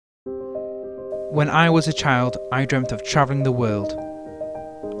When I was a child, I dreamt of travelling the world.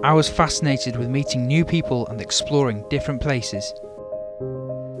 I was fascinated with meeting new people and exploring different places.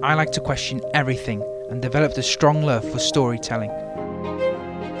 I like to question everything and developed a strong love for storytelling.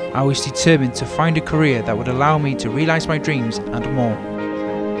 I was determined to find a career that would allow me to realise my dreams and more.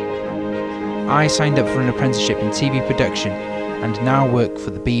 I signed up for an apprenticeship in TV production and now work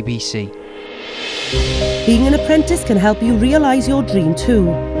for the BBC. Being an apprentice can help you realise your dream too.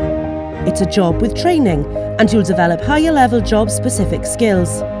 It's a job with training and you'll develop higher level job specific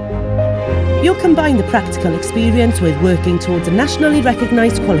skills. You'll combine the practical experience with working towards a nationally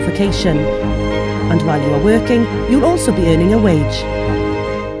recognised qualification. And while you are working, you'll also be earning a wage.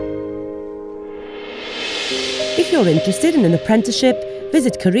 If you're interested in an apprenticeship,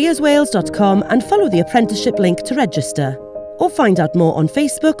 visit careerswales.com and follow the apprenticeship link to register, or find out more on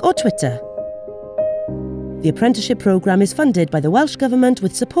Facebook or Twitter. The apprenticeship programme is funded by the Welsh Government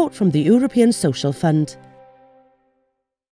with support from the European Social Fund.